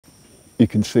You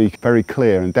can see very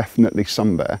clear and definitely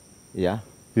sun bear. Yeah.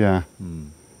 Yeah.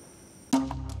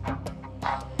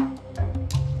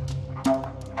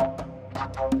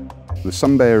 The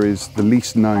sun bear is the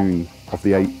least known of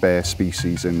the 8 bear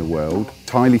species in the world,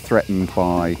 highly threatened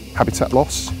by habitat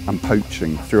loss and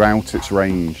poaching throughout its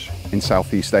range in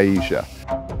Southeast Asia.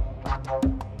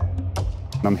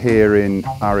 I'm here in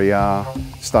RER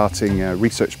starting a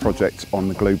research project on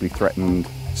the globally threatened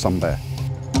sun bear.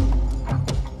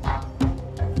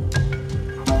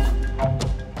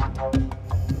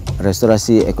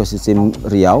 Restorasi Ekosistem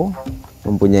Riau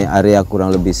mempunyai area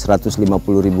kurang lebih 150.000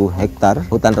 hektar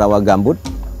hutan rawa gambut,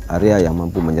 area yang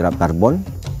mampu menyerap karbon.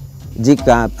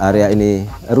 Jika area ini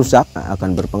rusak,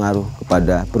 akan berpengaruh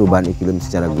kepada perubahan iklim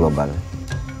secara global.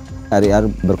 RER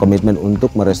berkomitmen untuk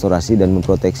merestorasi dan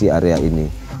memproteksi area ini.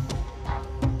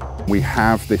 We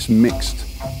have this mixed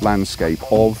landscape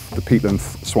of the peatland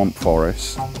swamp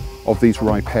forest, of these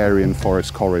riparian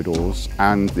forest corridors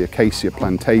and the acacia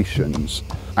plantations,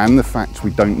 and the fact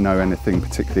we don't know anything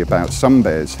particularly about sun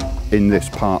bears in this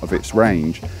part of its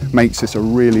range makes this a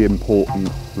really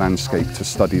important landscape to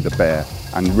study the bear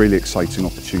and really exciting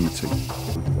opportunity.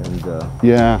 And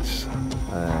yes,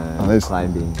 there's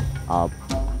climbing up.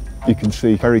 You can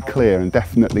see very clear and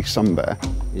definitely sun bear.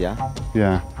 Yeah.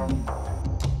 Yeah.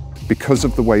 Because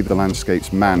of the way the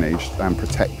landscape's managed and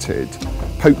protected,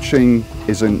 poaching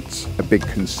isn't a big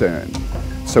concern.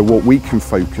 So what we can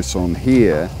focus on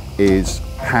here is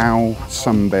how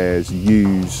sun bears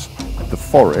use the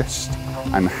forest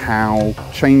and how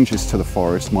changes to the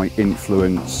forest might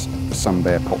influence the sun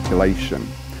bear population.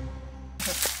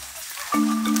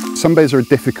 Sun bears are a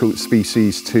difficult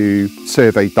species to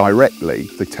survey directly.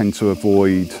 They tend to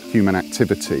avoid human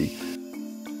activity.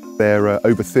 There are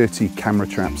over 30 camera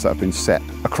traps that have been set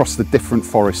across the different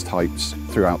forest types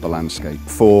throughout the landscape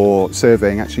for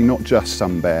surveying actually not just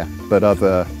sun bear, but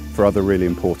for other really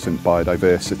important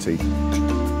biodiversity.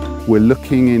 We're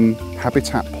looking in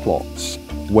habitat plots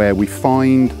where we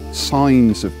find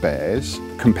signs of bears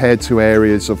compared to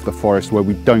areas of the forest where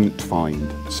we don't find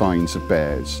signs of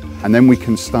bears. And then we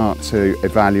can start to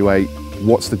evaluate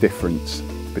what's the difference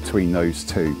between those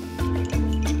two.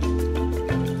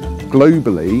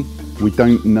 Globally, we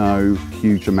don't know a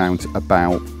huge amount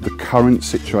about the current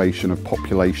situation of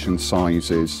population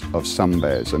sizes of sun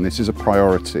bears, and this is a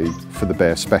priority for the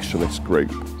bear specialist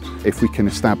group. If we can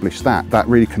establish that, that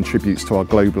really contributes to our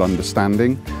global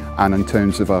understanding and in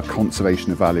terms of our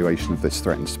conservation evaluation of this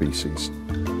threatened species.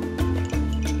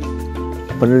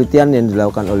 Penelitian yang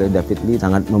dilakukan oleh David Lee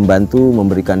sangat membantu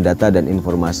memberikan data dan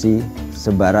informasi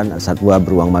sebaran satwa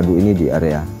beruang madu ini di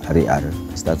area RER,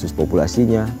 status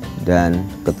populasinya dan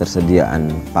ketersediaan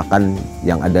pakan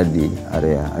yang ada di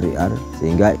area RER,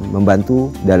 sehingga membantu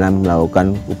dalam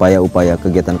melakukan upaya-upaya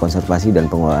kegiatan konservasi dan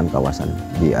pengelolaan kawasan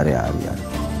di area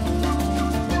RER.